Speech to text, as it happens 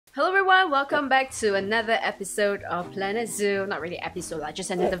Hello everyone, welcome back to another episode of Planet Zoo. Not really episode, just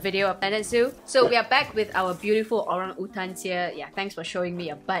another video of Planet Zoo. So we are back with our beautiful orangutans here. Yeah, thanks for showing me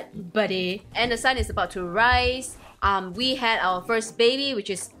your butt, buddy. And the sun is about to rise. We had our first baby, which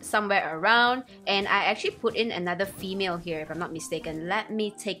is somewhere around, and I actually put in another female here, if I'm not mistaken. Let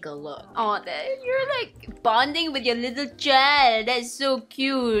me take a look. Oh, you're like bonding with your little child. That's so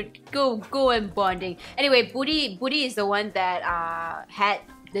cute. Go and bonding. Anyway, Booty is the one that had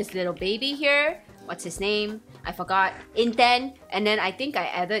this little baby here. What's his name? I forgot. Inten. And then I think I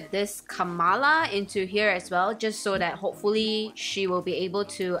added this Kamala into here as well, just so that hopefully she will be able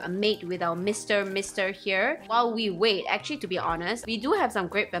to mate with our Mr. here. While we wait, actually to be honest, we do have some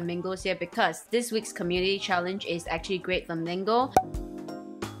great flamingos here because this week's community challenge is actually Great Flamingo.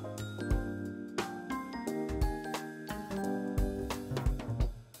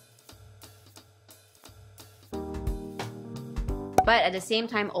 But at the same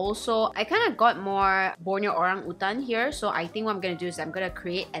time also, I kind of got more Borneo orangutan here. So I think what I'm going to do is I'm going to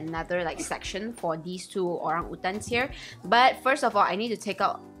create another section for these two orangutans here. But first of all, I need to take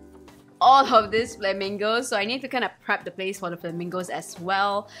out all of these flamingos. So I need to kind of prep the place for the flamingos as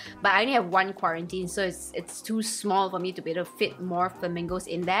well. But I only have one quarantine, so it's too small for me to be able to fit more flamingos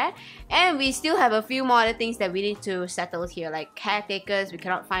in there. And we still have a few more other things that we need to settle here, like caretakers. We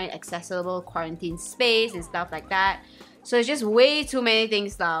cannot find accessible quarantine space and stuff like that. So it's just way too many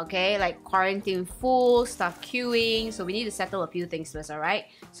things now, okay? Like quarantine full, stuff queuing. So we need to settle a few things first, alright?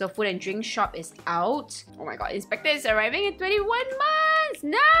 So food and drink shop is out. Oh my god, inspector is arriving in 21 months!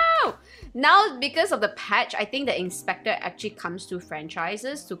 No! Now, because of the patch, I think the inspector actually comes to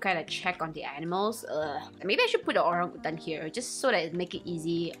franchises to kind of check on the animals. Maybe I should put the orangutan here, just so that it make it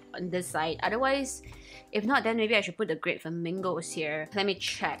easy on this side. Otherwise, if not, then maybe I should put the Great Flamingos here. Let me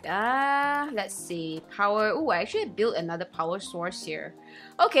check. Let's see. Power. Oh, I actually built another power source here.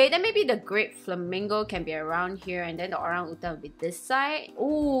 Okay, then maybe the Great Flamingo can be around here, and then the orangutan will be this side.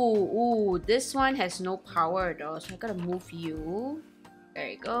 Ooh, this one has no power though, so I gotta move you. There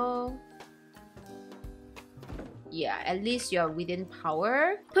you go. Yeah, at least you're within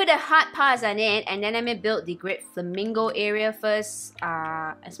power. Put a hard pass on it, and then let me build the Great Flamingo area first.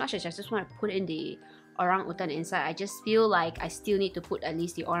 As much as I just want to put in the orangutan inside, I just feel like I still need to put at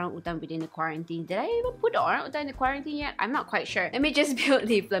least the orangutan within the quarantine. Did I even put the orangutan in the quarantine yet? I'm not quite sure. Let me just build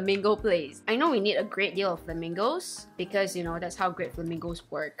the flamingo place. I know we need a great deal of flamingos because, you know, that's how Great Flamingos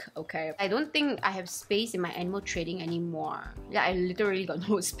work, okay? I don't think I have space in my animal trading anymore. Yeah, I literally got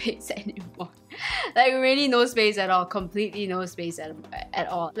no space anymore. Like really no space at all. Completely no space at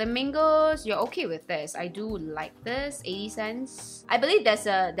all. Flamingos, you're okay with this. I do like this. 80 cents. I believe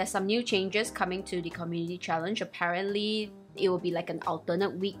there's some new changes coming to the community challenge. Apparently it will be like an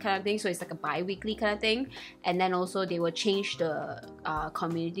alternate week kind of thing, so it's like a bi-weekly kind of thing. And then also they will change the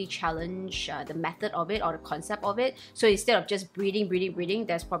community challenge, the method of it or the concept of it. So instead of just breeding,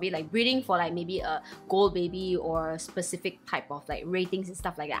 there's probably like breeding for like maybe a gold baby or a specific type of like ratings and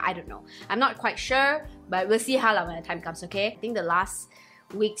stuff like that. I don't know. I'm not quite sure, but we'll see how long when the time comes, okay? I think the last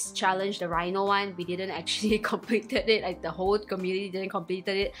week's challenge, the rhino one, we didn't actually completed it. Like the whole community didn't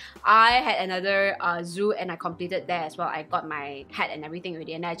completed it. I had another zoo and I completed there as well. I got my hat and everything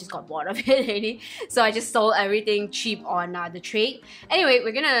already, and I just got bored of it already, so I just sold everything cheap on the trade. Anyway,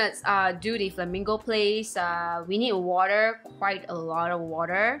 we're gonna do the flamingo place. We need water, quite a lot of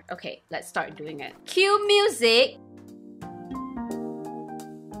water. Okay, let's start doing it. Cue music.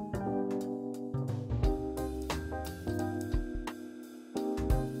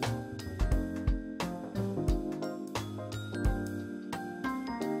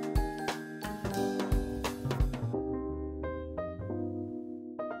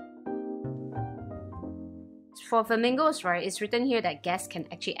 For flamingos, right, it's written here that guests can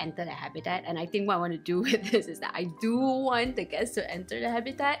actually enter the habitat, and I think what I want to do with this is that I do want the guests to enter the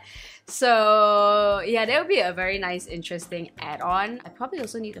habitat. So yeah, that would be a very nice, interesting add-on. I probably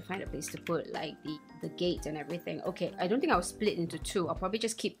also need to find a place to put like the gate and everything. Okay, I don't think I'll split into two. I'll probably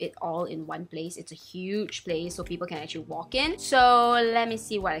just keep it all in one place. It's a huge place so people can actually walk in. So let me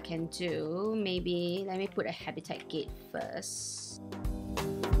see what I can do. Maybe let me put a habitat gate first.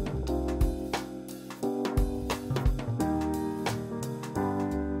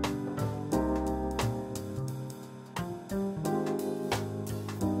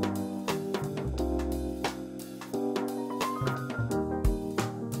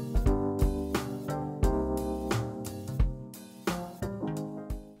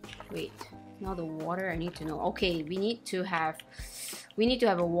 Wait, now the water I need to know. Okay, we need to have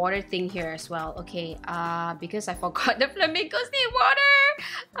a water thing here as well. Okay, because I forgot the flamingos need water.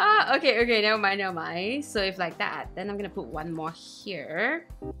 Ah, okay, never mind. So if like that, then I'm gonna put one more here.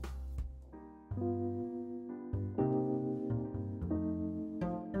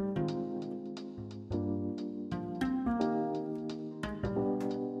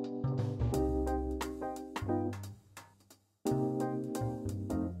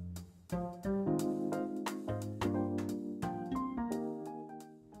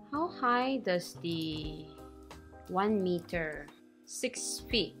 How high does the 1 meter? 6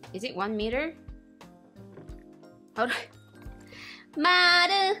 feet. Is it 1 meter? How do I...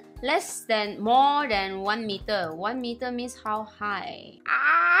 more than 1 meter. 1 meter means how high?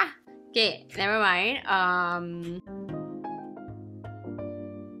 Ah! Okay, never mind.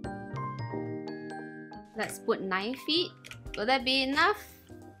 Let's put 9 feet. Will that be enough?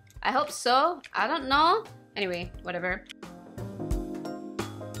 I hope so. I don't know. Anyway, whatever.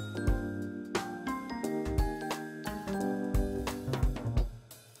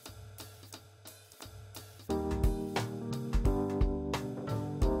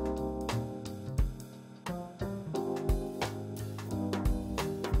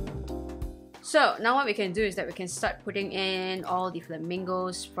 So now what we can do is that we can start putting in all the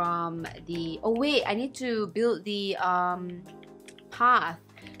flamingos from the... Oh wait, I need to build the path.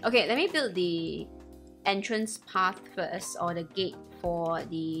 Okay, let me build the entrance path first, or the gate for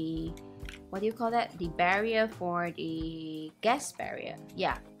the... What do you call that? The barrier for the gas barrier.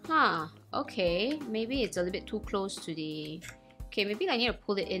 Yeah. Huh. Okay. Maybe it's a little bit too close to the... Okay, maybe I need to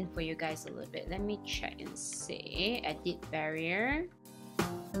pull it in for you guys a little bit. Let me check and see. Edit barrier.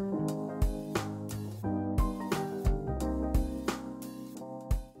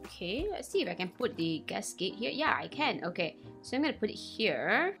 Okay, let's see if I can put the gas gate here. Yeah, I can. Okay, so I'm gonna put it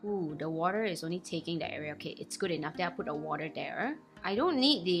here. Ooh, the water is only taking the area. Okay, it's good enough. Then I'll put the water there. I don't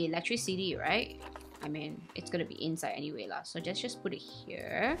need the electricity, right? I mean, it's gonna be inside anyway lah. So just put it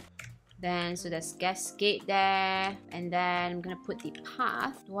here. Then, so there's gas gate there. And then I'm gonna put the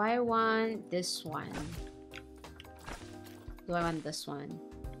path. Do I want this one? Do I want this one?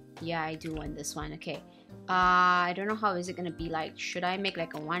 Yeah, I do want this one. Okay. I don't know how is it gonna be like. Should I make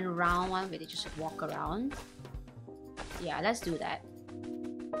like a one round one where they just walk around? Yeah, let's do that.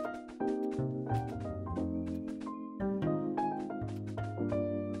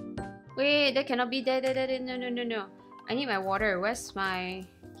 Wait, that cannot be there. No. I need my water. Where's my...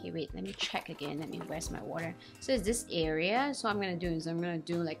 Okay, wait, let me check again. Where's my water? So it's this area. So what I'm gonna do is I'm gonna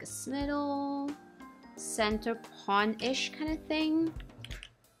do like a little center pond-ish kind of thing.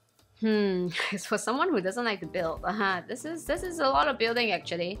 For someone who doesn't like to build, this is a lot of building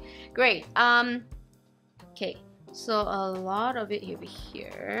actually. Great. Okay, so a lot of it over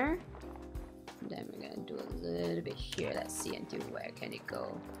here. Then we're gonna do a little bit here. Let's see until where can it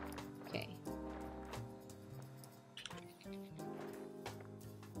go. Okay.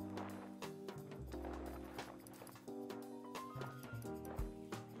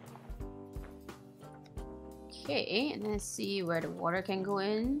 Okay, and let's see where the water can go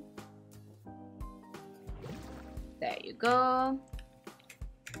in. There you go.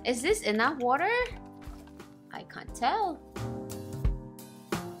 Is this enough water? I can't tell.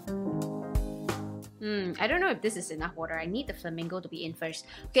 I don't know if this is enough water. I need the flamingo to be in first.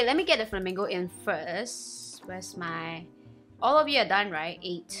 Okay, let me get the flamingo in first. Where's my... All of you are done, right?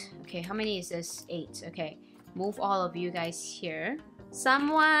 8. Okay, how many is this? 8. Okay, move all of you guys here.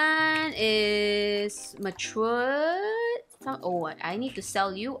 Someone is matured. Oh, I need to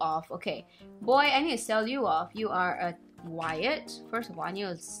sell you off. Okay, boy, I need to sell you off. You are a Wyatt. First of all, I need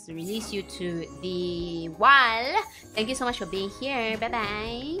to release you to the wild. Thank you so much for being here. Bye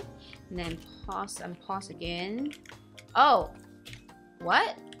bye. And then pause and pause again. Oh,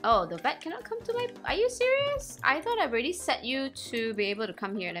 what? Oh, the vet cannot come to my... Are you serious? I thought I've already set you to be able to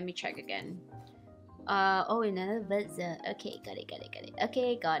come here. Let me check again. Oh, another vet zone. Okay, got it.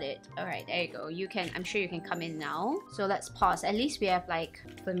 Okay, got it. Alright, there you go. You can... I'm sure you can come in now. So let's pause. At least we have like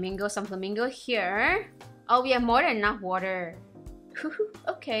some flamingo here. Oh, we have more than enough water.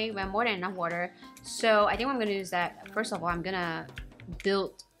 Okay, we have more than enough water. So I think what I'm gonna do is that first of all, I'm gonna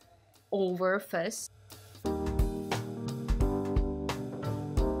build over first.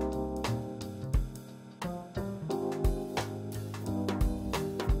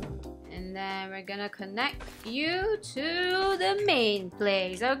 And then we're gonna connect you to the main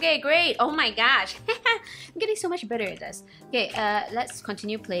place. Okay, great. Oh my gosh. I'm getting so much better at this. Okay, let's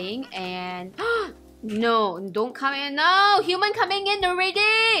continue playing and... No, don't come in. No, human coming in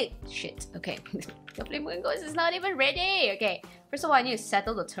already. Shit. Okay, the flamingos is not even ready. Okay, first of all, I need to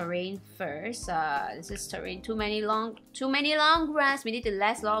settle the terrain first. This is terrain. Too many long grass. We need to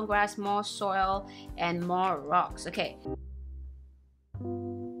less long grass, more soil, and more rocks. Okay.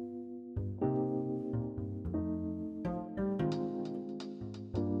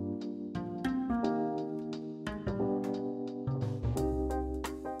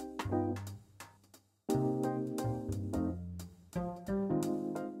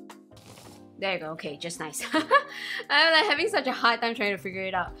 There you go. Okay, just nice. I'm like having such a hard time trying to figure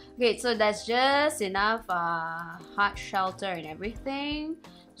it out. Okay, so that's just enough hard shelter and everything.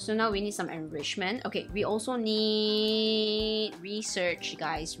 So now we need some enrichment. Okay, we also need research,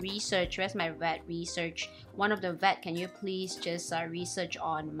 guys. Research. Where's my vet research? One of the vet, can you please just research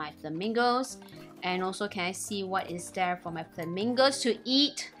on my flamingos? And also, can I see what is there for my flamingos to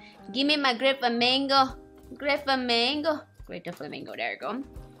eat? Give me my great flamingo. Great flamingo. Greater flamingo. There you go.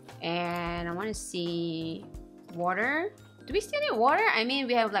 And I want to see water. Do we still need water? I mean,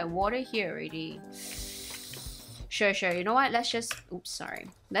 we have like water here already. Sure. You know what? Let's just... Oops, sorry.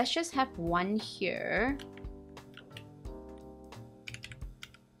 Let's just have one here.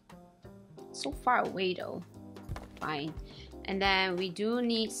 So far away though. Fine. And then we do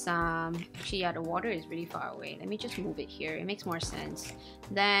need some... Actually, yeah, the water is really far away. Let me just move it here. It makes more sense.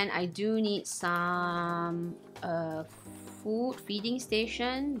 Then I do need some... food feeding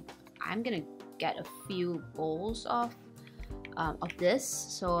station. I'm gonna get a few bowls of this,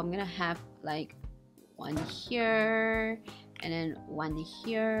 so I'm gonna have like one here and then one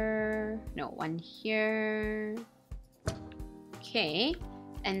here, no, one here. Okay,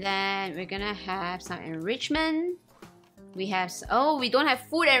 and then we're gonna have some enrichment. We have, oh, we don't have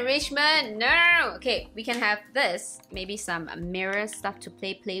food enrichment. No. Okay, we can have this, maybe some mirror stuff to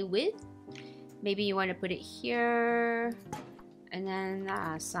play with. Maybe you want to put it here, and then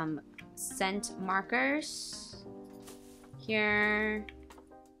some scent markers here.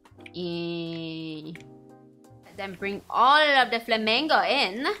 Then bring all of the flamingo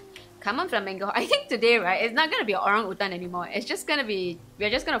in. Come on, flamingo. I think today, right, it's not gonna be orangutan anymore. It's just gonna be, we're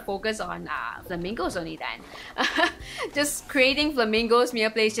just gonna focus on flamingos only then. Just creating flamingos,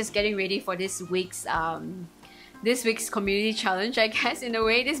 Mia Place, just getting ready for this week's community challenge, I guess. In a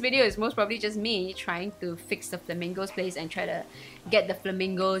way, this video is most probably just me trying to fix the flamingos place and try to get the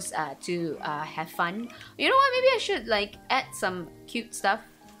flamingos to have fun. You know what, maybe I should like add some cute stuff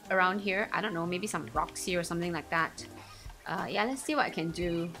around here. I don't know, maybe some rocks here or something like that. Yeah, let's see what I can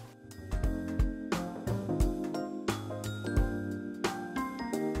do.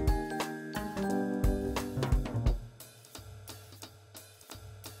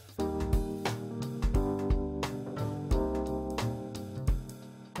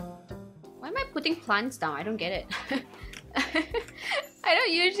 Putting plants down, I don't get it. I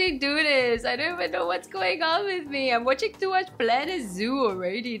don't usually do this. I don't even know what's going on with me. I'm watching too much Planet Zoo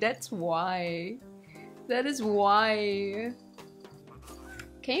already. That's why. That is why.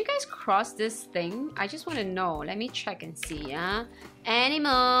 Can you guys cross this thing? I just want to know. Let me check and see. Yeah.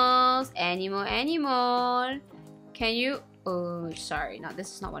 Animals. Animal. Can you... Oh, sorry. No,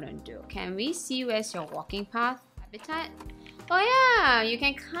 this is not what I want to do. Can we see where's your walking path? Habitat? Oh yeah, you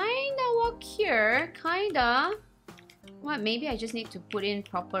can kinda walk here, kinda. What, maybe I just need to put in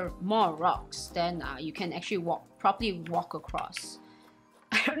more rocks, then you can actually properly walk across.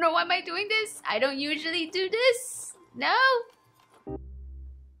 I don't know why am I doing this. I don't usually do this. No.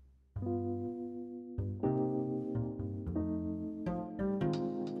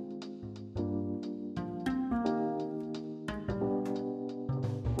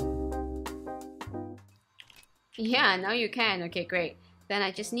 Yeah, now you can. Okay, great. Then I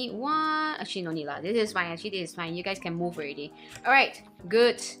just need one. Actually, no need lah. This is fine. Actually, this is fine. You guys can move already. Alright,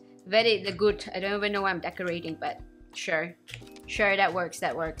 good. Very good. I don't even know why I'm decorating, but sure. Sure, that works.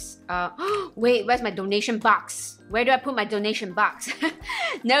 That works. Wait, where's my donation box? Where do I put my donation box?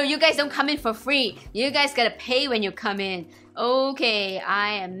 No, you guys don't come in for free. You guys gotta pay when you come in. Okay,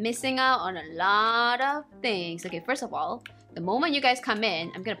 I am missing out on a lot of things. Okay, first of all, the moment you guys come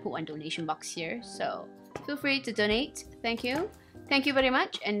in, I'm gonna put one donation box here. So feel free to donate. Thank you. Thank you very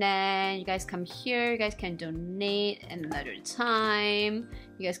much. And then you guys come here. You guys can donate another time.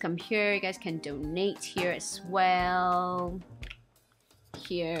 You guys come here. You guys can donate here as well.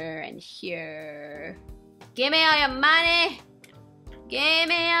 Here and here. Give me all your money. Give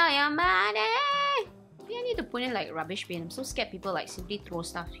me all your money. Maybe I need to put in like rubbish bin. I'm so scared people like simply throw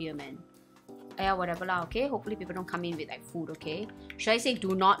stuff here, man. Yeah, whatever lah, okay? Hopefully people don't come in with like food, okay? Should I say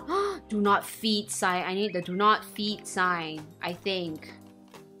do not feed sign? I need the do not feed sign, I think.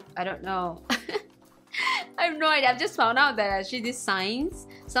 I don't know. I have no idea. I've just found out that actually these signs,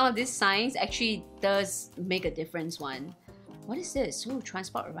 some of these signs actually does make a difference one. What is this? Oh,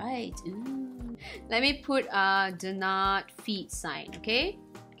 transport right. Ooh. Let me put do not feed sign, okay?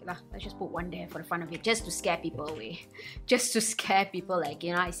 Let's just put one there for the fun of it, just to scare people away. Just to scare people, like,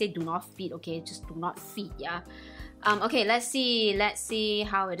 you know, I say do not feed, okay? Just do not feed, yeah? Okay, let's see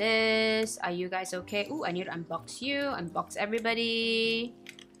how it is. Are you guys okay? Ooh, I need to unbox you, unbox everybody.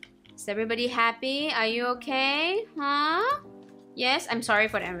 Is everybody happy? Are you okay? Huh? Yes, I'm sorry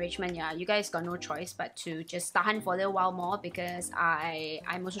for the enrichment. Yeah, you guys got no choice but to just tahan for a little while more because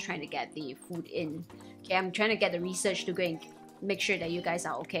I'm also trying to get the food in. Okay, I'm trying to get the research to go and make sure that you guys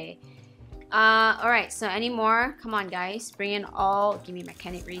are okay. Alright, so any more? Come on guys, bring in all. Give me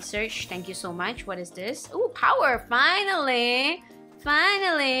mechanic research. Thank you so much. What is this? Oh, power! Finally!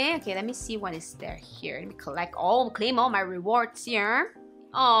 Finally! Okay, let me see what is there here. Let me claim all my rewards here.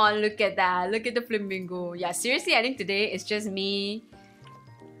 Oh, look at that. Look at the flamingo. Yeah, seriously, I think today it's just me,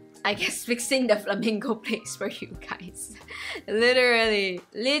 I guess, fixing the flamingo place for you guys. Literally.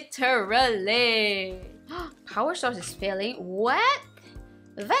 Power source is failing. What?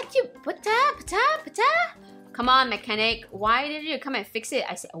 Vacuum. Pata. Come on, mechanic. Why did you come and fix it?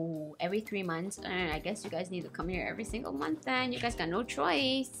 I said, oh, every 3 months. I guess you guys need to come here every single month then. You guys got no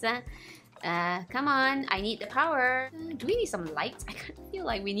choice. Come on, I need the power. Do we need some lights? I kind of feel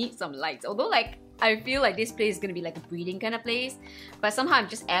like we need some lights. Although, like, I feel like this place is gonna be like a breeding kind of place. But somehow I'm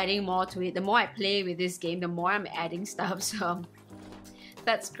just adding more to it. The more I play with this game, the more I'm adding stuff. So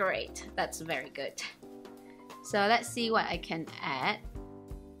that's great. That's very good. So let's see what I can add.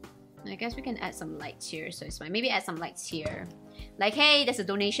 I guess we can add some lights here, so it's fine. Maybe add some lights here. Like, hey, there's a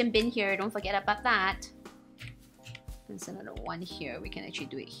donation bin here. Don't forget about that. There's another one here. We can actually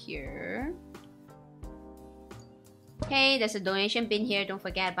do it here. Hey, there's a donation bin here. Don't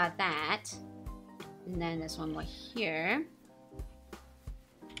forget about that. And then there's one more here.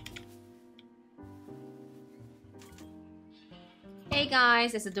 Hey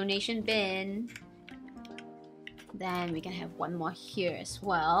guys, there's a donation bin. Then we can have one more here as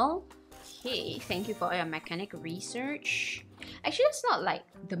well. Okay, thank you for your mechanic research. Actually, that's not like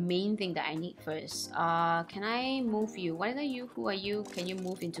the main thing that I need first. Can I move you? What are you? Who are you? Can you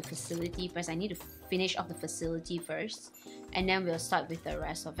move into facility first? I need to finish off the facility first, and then we'll start with the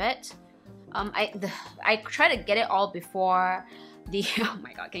rest of it. I try to get it all before the. Oh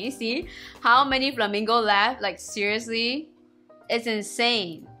my god! Can you see how many flamingo left? Like seriously, it's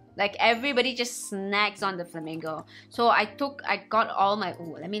insane. Like everybody just snacks on the flamingo. So I got all my.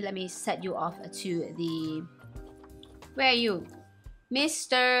 Oh, let me set you off to the. Where are you?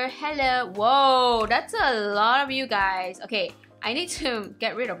 Mr. Hello. Whoa, that's a lot of you guys. Okay, I need to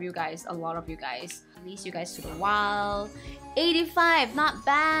get rid of you guys. A lot of you guys. Release you guys to the wild. 85, not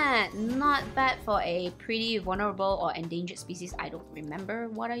bad. Not bad for a pretty vulnerable or endangered species. I don't remember.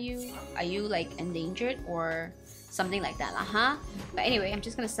 What are you? Are you like endangered or something like that? But anyway, I'm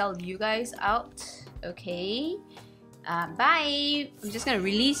just gonna sell you guys out. Okay. Bye. I'm just gonna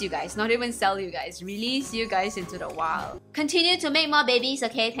release you guys, not even sell you guys. Release you guys into the wild. Continue to make more babies,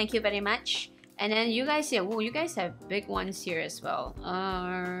 okay? Thank you very much. And then you guys here, whoa, you guys have big ones here as well.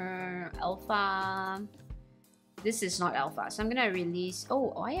 Alpha. This is not alpha, so I'm gonna release.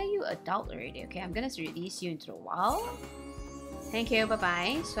 Oh, why are you adult already? Okay, I'm gonna release you into the wild. Thank you,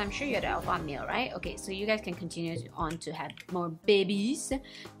 bye-bye. So I'm sure you're the alpha male, right? Okay, so you guys can continue on to have more babies.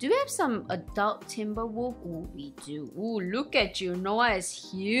 Do we have some adult timber wolf? Ooh, we do. Ooh, look at you. Noah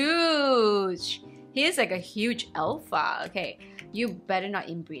is huge. He is like a huge alpha. Okay, you better not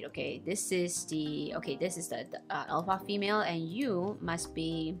inbreed, okay? This is the... Okay, this is the alpha female, and you must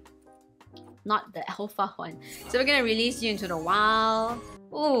be not the alpha one. So we're gonna release you into the wild.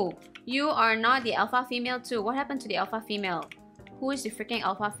 Ooh, you are not the alpha female too. What happened to the alpha female? Who is the freaking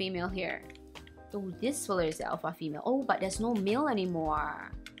alpha female here? Oh, this fella is the alpha female. Oh, but there's no male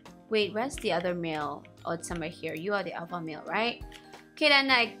anymore. Wait, where's the other male? Oh, it's somewhere here. You are the alpha male, right? Okay,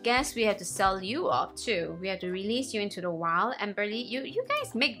 then I guess we have to sell you off too. We have to release you into the wild. Amberly, you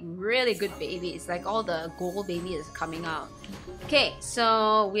guys make really good babies. Like all the gold babies coming out. Okay,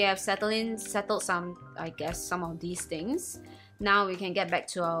 so we have settled some, I guess, some of these things. Now we can get back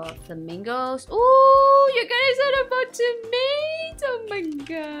to our flamingos. Ooh, you guys are about to mate! Oh my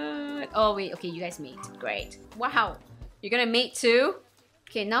god. Oh wait, okay, you guys mate. Great. Wow. You're gonna mate too?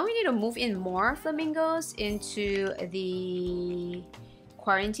 Okay, now we need to move in more flamingos into the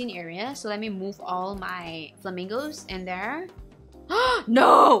quarantine area. So let me move all my flamingos in there.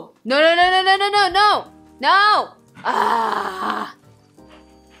 No! No, no, no, no, no, no, no, no! No! Ah!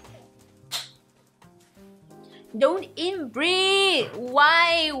 Don't inbreed!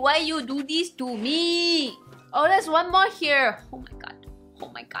 Why? Why you do this to me? Oh, there's one more here. Oh my god. Oh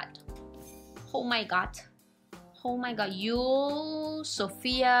my god. Oh my god. Oh my god. You,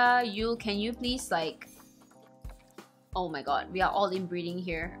 Sophia, can you please like... Oh my god. We are all inbreeding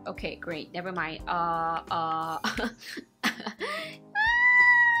here. Okay, great. Never mind. I'm gonna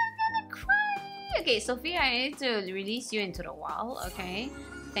cry. Okay, Sophia, I need to release you into the wild. Okay.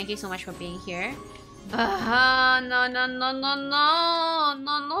 Thank you so much for being here. No, no, no, no, no, no,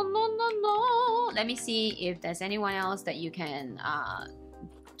 no, no, no, no. Let me see if there's anyone else that you can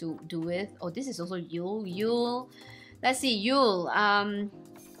do with. Oh, this is also Yule. Yule. Let's see, Yule.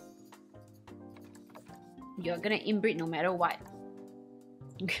 You're gonna inbreed no matter what.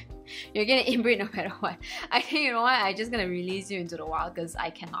 You're gonna inbreed no matter what. I think, you know what, I'm just gonna release you into the wild because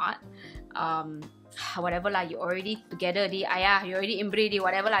I cannot. Whatever lah, you already together di. Yeah, you already inbreed di.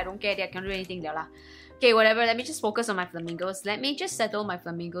 Whatever lah, I don't care. I can't do anything there lah. Okay, whatever. Let me just focus on my flamingos. Let me just settle my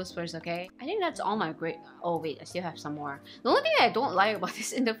flamingos first, okay? I think that's all my great. Oh wait, I still have some more. The only thing I don't like about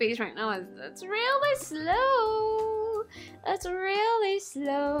this interface right now is it's really slow. It's really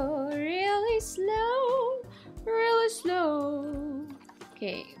slow, really slow, really slow.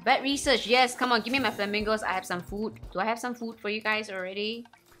 Okay, vet research. Yes, come on, give me my flamingos. I have some food. Do I have some food for you guys already?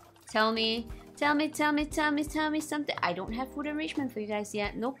 Tell me. Tell me something. I don't have food enrichment for you guys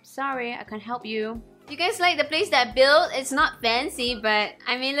yet. Nope, sorry, I can't help you. You guys like the place that I built? It's not fancy, but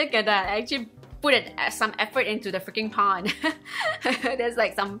I mean, look at that. I actually put some effort into the freaking pond. There's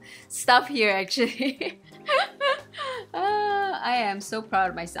like some stuff here actually. I am so proud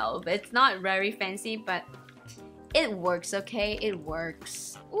of myself. It's not very fancy, but it works, okay? It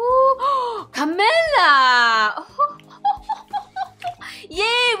works. Ooh, Camilla!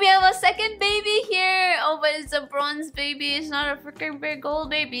 Yay, we have a second baby here. Oh, but it's a bronze baby. It's not a freaking big gold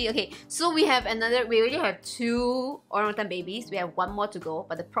baby. Okay, so we have another. We already have 2 orangutan babies. We have 1 more to go.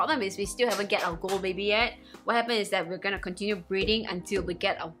 But the problem is we still haven't get our gold baby yet. What happened is that we're gonna continue breeding until we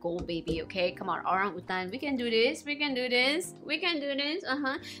get our gold baby. Okay, come on, orangutan. We can do this. We can do this. We can do this.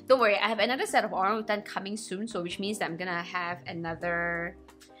 Don't worry. I have another set of orangutan coming soon. So which means that I'm gonna have another.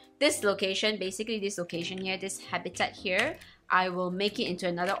 This location, basically this location here, this habitat here. I will make it into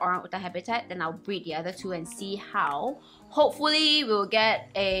another orangutan habitat, then I'll breed the other 2 and see how. Hopefully we'll get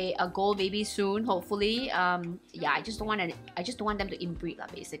a gold baby soon. Hopefully, yeah. I just don't want them to inbreed lah,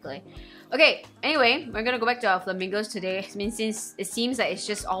 basically. Okay. Anyway, we're gonna go back to our flamingos today. I mean, since it seems like it's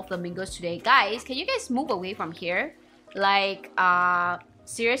just all flamingos today, guys. Can you guys move away from here? Like,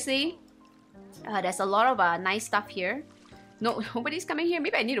 seriously, there's a lot of nice stuff here. No, nobody's coming here.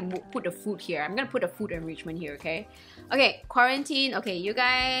 Maybe I need to put the food here. I'm gonna put the food enrichment here, okay? Okay, quarantine. Okay, you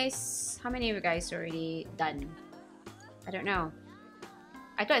guys... How many of you guys already done? I don't know.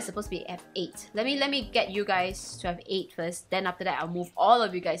 I thought it's supposed to be F8. Let me get you guys to have 8 first. Then after that, I'll move all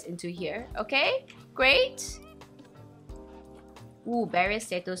of you guys into here. Okay? Great. Ooh, barrier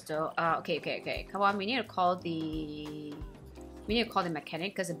status though. Okay. Come on, we need to call the... We need to call the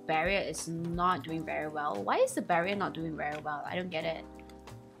mechanic because the barrier is not doing very well. Why is the barrier not doing very well? I don't get it.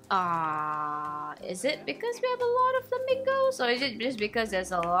 Is it because we have a lot of flamingos? Or is it just because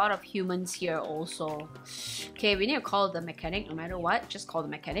there's a lot of humans here also? Okay, we need to call the mechanic no matter what. Just call the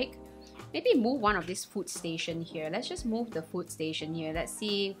mechanic. Maybe move one of this food station here. Let's just move the food station here. Let's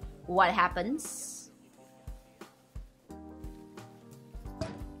see what happens.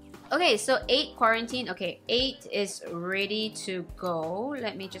 Okay, so 8 quarantine. Okay, 8 is ready to go.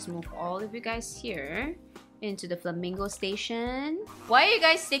 Let me just move all of you guys here into the flamingo station. Why are you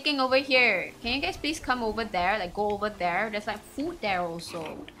guys sticking over here? Can you guys please come over there? Like, go over there. There's like food there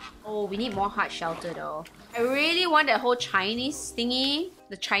also. Oh, we need more heart shelter though. I really want that whole Chinese thingy.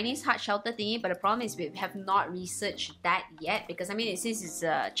 The Chinese heart shelter thingy. But the problem is we have not researched that yet. Because I mean, since it's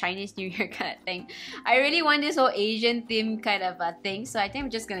a Chinese New Year kind of thing. I really want this whole Asian theme kind of thing. So I think I'm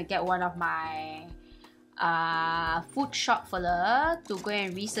just gonna get one of my food shop fella to go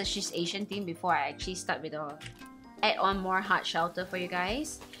and research this Asian theme before I actually start with the add on more heart shelter for you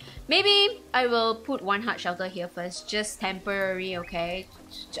guys. Maybe I will put 1 heart shelter here first, just temporary, okay,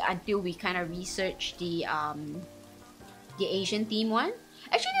 until we kind of research the Asian theme one.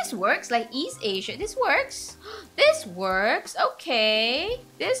 Actually, this works. Like East Asia, this works. This works. Okay,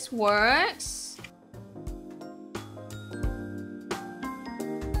 this works.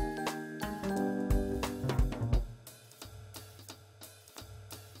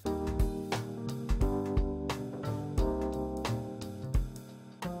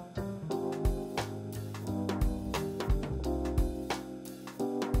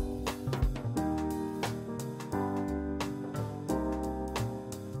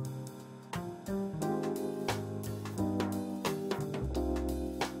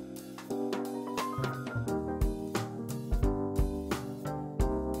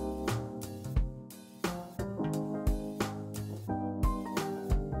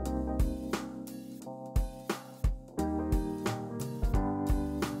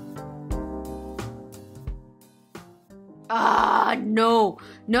 No.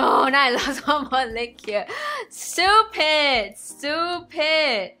 Now I lost one more leg here. Stupid.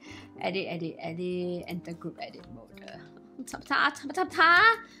 Edit, enter group edit mode. It's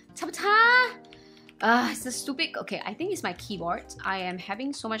a stupid... Okay, I think it's my keyboard. I am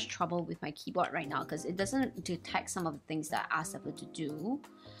having so much trouble with my keyboard right now because it doesn't detect some of the things that I asked it to do.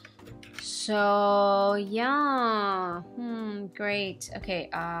 So, yeah. Great. Okay,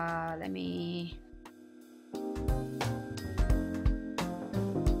 let me...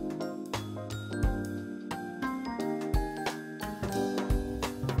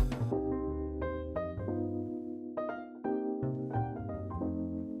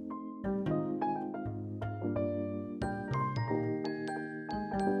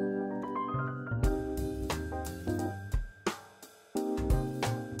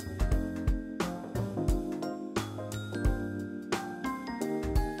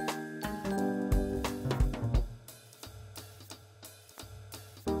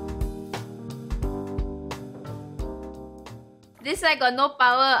 This side got no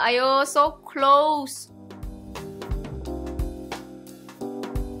power. Ayo, so close.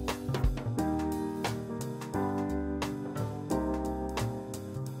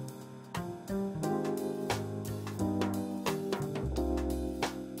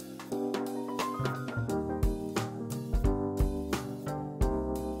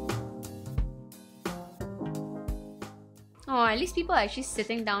 Oh, at least people are actually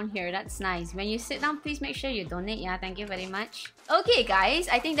sitting down here. That's nice. When you sit down, please make sure you donate. Yeah, thank you very much. Okay, guys,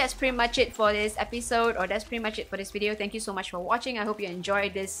 I think that's pretty much it for this episode, or that's pretty much it for this video. Thank you so much for watching. I hope you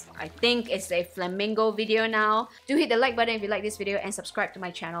enjoyed this. I think it's a flamingo video now. Do hit the like button if you like this video and subscribe to my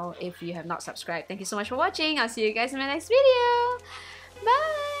channel if you have not subscribed. Thank you so much for watching. I'll see you guys in my next video.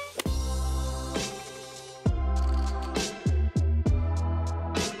 Bye!